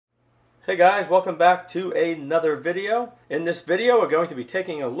Hey guys, welcome back to another video. In this video we're going to be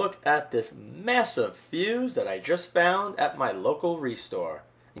taking a look at this massive fuse that I just found at my local restore.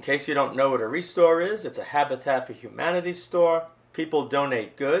 In case you don't know what a restore is, it's a Habitat for Humanity store. People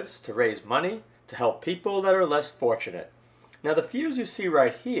donate goods to raise money to help people that are less fortunate. Now the fuse you see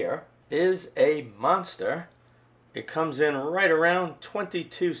right here is a monster. It comes in right around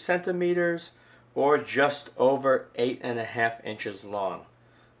 22 centimeters or just over 8.5 inches long.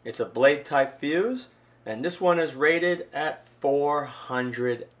 It's a blade type fuse, and this one is rated at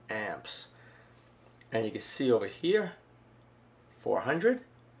 400 amps. And you can see over here, 400.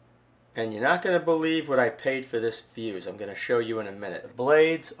 And you're not going to believe what I paid for this fuse. I'm going to show you in a minute. The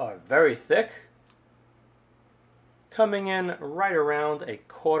blades are very thick, coming in right around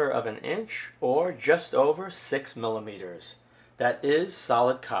 1/4 inch or just over 6 millimeters. That is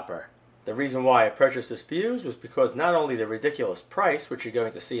solid copper. The reason why I purchased this fuse was because not only the ridiculous price, which you're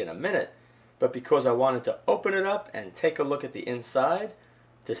going to see in a minute, but because I wanted to open it up and take a look at the inside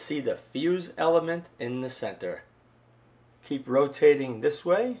to see the fuse element in the center. Keep rotating this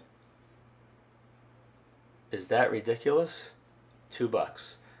way. Is that ridiculous? $2.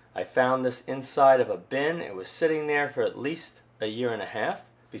 I found this inside of a bin. It was sitting there for at least 1.5 years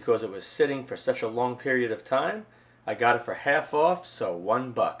because it was sitting for such a long period of time. I got it for half off, so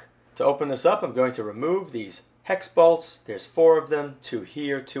 $1. To open this up, I'm going to remove these hex bolts. There's 4 of them, 2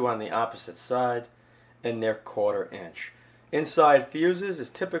 here, 2 on the opposite side, and they're 1/4 inch. Inside fuses is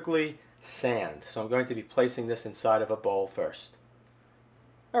typically sand, so I'm going to be placing this inside of a bowl first.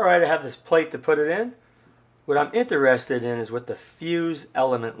 Alright, I have this plate to put it in. What I'm interested in is what the fuse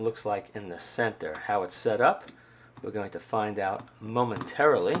element looks like in the center, how it's set up. We're going to find out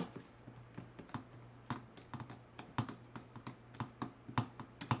momentarily.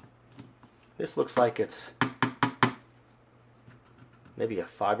 This looks like it's maybe a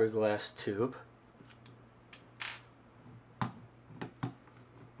fiberglass tube.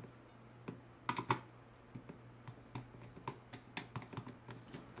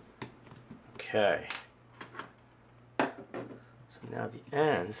 Okay. So now the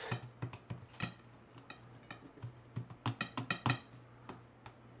ends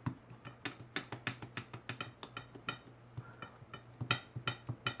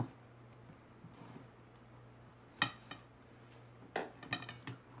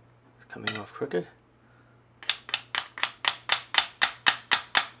coming off crooked.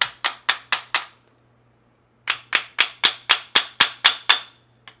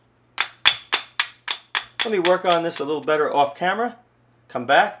 Let me work on this a little better off camera. Come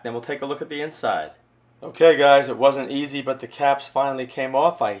back, then we'll take a look at the inside. Okay guys, it wasn't easy, but the caps finally came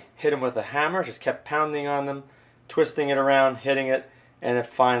off. I hit them with a hammer, just kept pounding on them, twisting it around, hitting it, and it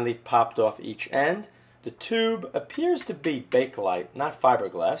finally popped off each end. The tube appears to be Bakelite, not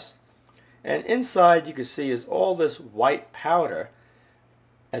fiberglass. And inside you can see is all this white powder,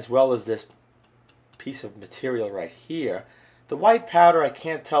 as well as this piece of material right here. The white powder, I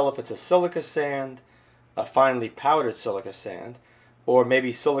can't tell if it's a silica sand, a finely powdered silica sand, or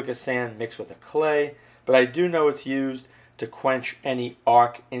maybe silica sand mixed with a clay, but I do know it's used to quench any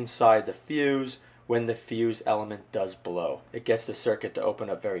arc inside the fuse when the fuse element does blow. It gets the circuit to open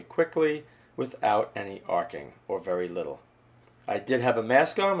up very quickly without any arcing, or very little. I did have a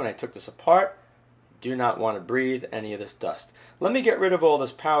mask on when I took this apart. Do not want to breathe any of this dust. Let me get rid of all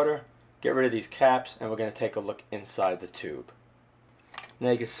this powder, get rid of these caps, and we're going to take a look inside the tube. Now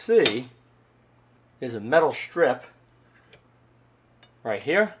you can see there's a metal strip right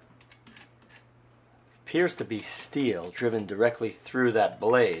here. Appears to be steel driven directly through that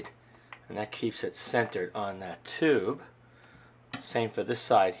blade, and that keeps it centered on that tube. Same for this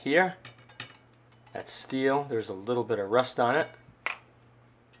side here. That's steel. There's a little bit of rust on it.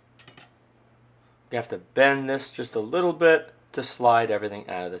 You have to bend this just a little bit to slide everything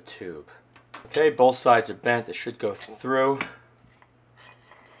out of the tube. Okay, both sides are bent. It should go through.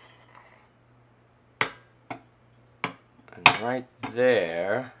 And right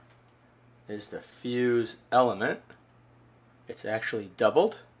there is the fuse element. It's actually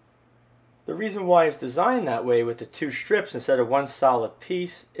doubled. The reason why it's designed that way with the 2 strips instead of 1 solid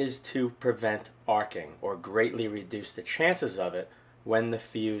piece is to prevent arcing or greatly reduce the chances of it when the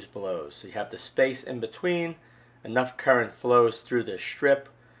fuse blows. So you have the space in between, enough current flows through the strip,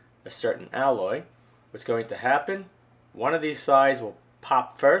 a certain alloy. What's going to happen, one of these sides will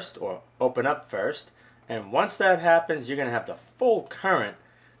pop first or open up first, and once that happens you're going to have the full current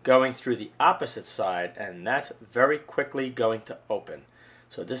going through the opposite side, and that's very quickly going to open.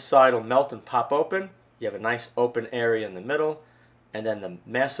 So this side will melt and pop open. You have a nice open area in the middle, and then the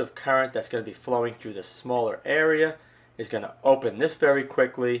massive current that's going to be flowing through the smaller area is going to open this very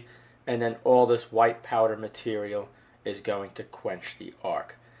quickly, and then all this white powder material is going to quench the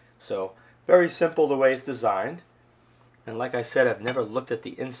arc. So very simple the way it's designed. And like I said, I've never looked at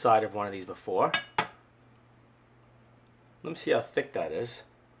the inside of one of these before. Let me see how thick that is.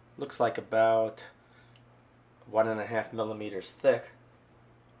 Looks like about 1.5 millimeters thick.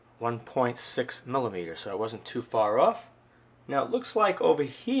 1.6 millimeters, so I wasn't too far off. Now it looks like over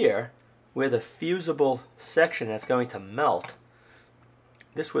here, where the fusible section that's going to melt,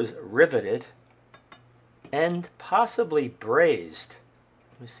 this was riveted and possibly brazed.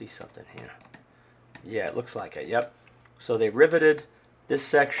 Let me see something here. Yeah, it looks like it, yep. So they riveted this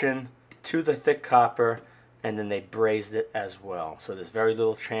section to the thick copper, and then they brazed it as well. So there's very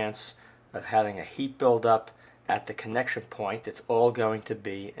little chance of having a heat buildup at the connection point. It's all going to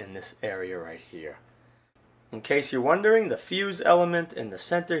be in this area right here. In case you're wondering, the fuse element in the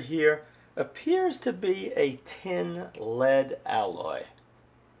center here appears to be a tin lead alloy.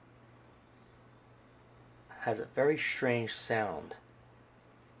 Has a very strange sound.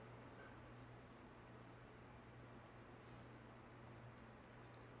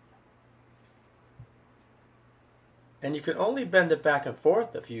 And you can only bend it back and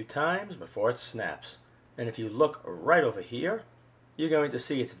forth a few times before it snaps. And if you look right over here, you're going to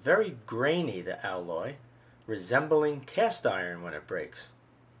see it's very grainy, the alloy, resembling cast iron when it breaks.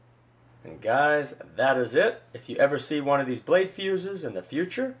 And guys, that is it. If you ever see one of these blade fuses in the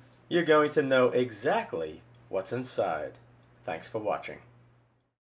future, you're going to know exactly what's inside. Thanks for watching.